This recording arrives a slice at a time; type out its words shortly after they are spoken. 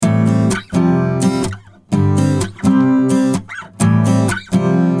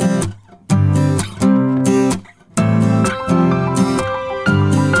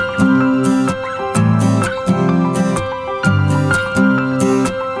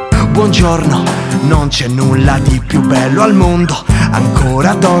buongiorno, non c'è nulla di più bello al mondo.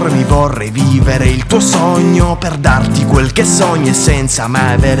 Ancora dormi, vorrei vivere il tuo sogno, per darti quel che sogni e senza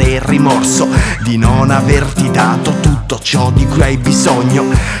mai avere il rimorso di non averti dato tutto ciò di cui hai bisogno.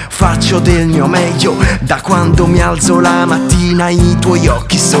 Faccio del mio meglio da quando mi alzo la mattina, i tuoi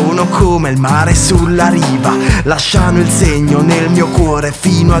occhi sono come il mare sulla riva, lasciano il segno nel mio cuore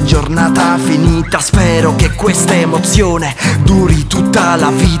fino a giornata finita. Spero che questa emozione duri tutta la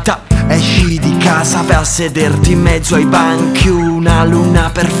vita. Esci di casa, vai a sederti in mezzo ai banchi, una luna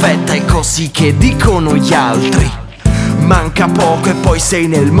perfetta, è così che dicono gli altri. Manca poco e poi sei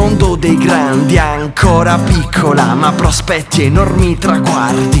nel mondo dei grandi, ancora piccola ma prospetti enormi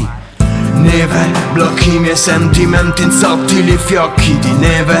traguardi. Neve, blocchi i miei sentimenti in sottili fiocchi di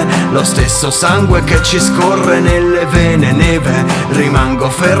neve, lo stesso sangue che ci scorre nelle vene. Neve, rimango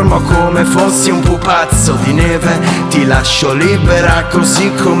fermo come fossi un pupazzo di neve, ti lascio libera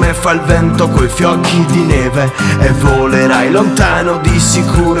così come fa il vento coi fiocchi di neve, e volerai lontano di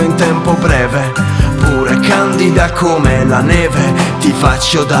sicuro in tempo breve. Pure candida come la neve, ti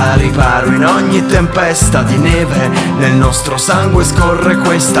faccio da riparo in ogni tempesta di neve, nel nostro sangue scorre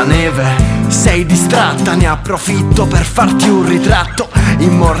questa neve. Sei distratta, ne approfitto per farti un ritratto,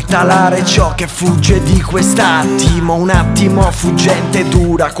 immortalare ciò che fugge di quest'attimo. Un attimo fuggente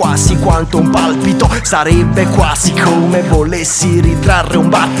dura quasi quanto un palpito, sarebbe quasi come volessi ritrarre un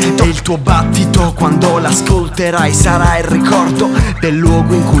battito. E il tuo battito quando l'ascolterai sarà il ricordo del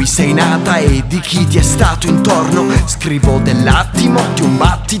luogo in cui sei nata e di chi ti è stato intorno. Scrivo dell'attimo di un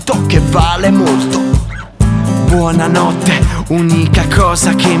battito che vale molto. Buonanotte, unica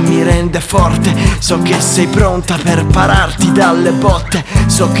cosa che mi rende forte, so che sei pronta per pararti dalle botte,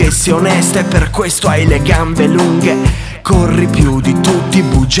 so che sei onesta e per questo hai le gambe lunghe, corri più di tutti i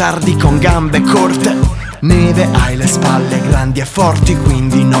bugiardi con gambe corte. Neve, hai le spalle grandi e forti,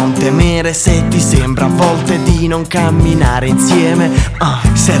 quindi non temere se ti sembra a volte di non camminare insieme.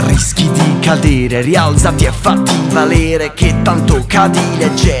 Se rischi di cadere, rialzati e fatti valere, che tanto cadi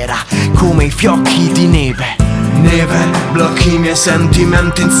leggera come i fiocchi di neve. Neve, blocchi i miei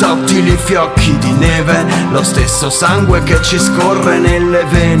sentimenti in sottili fiocchi di neve, lo stesso sangue che ci scorre nelle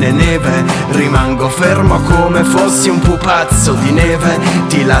vene. Neve, rimango fermo come fossi un pupazzo di neve,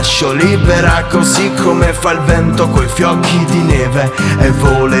 ti lascio libera così come fa il vento coi fiocchi di neve, e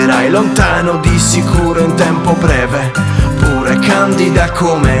volerai lontano di sicuro in tempo breve. Pure candida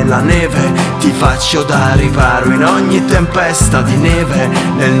come la neve, ti faccio da riparo in ogni tempesta di neve,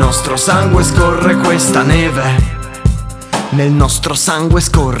 nel nostro sangue scorre questa neve, nel nostro sangue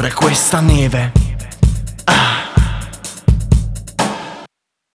scorre questa neve.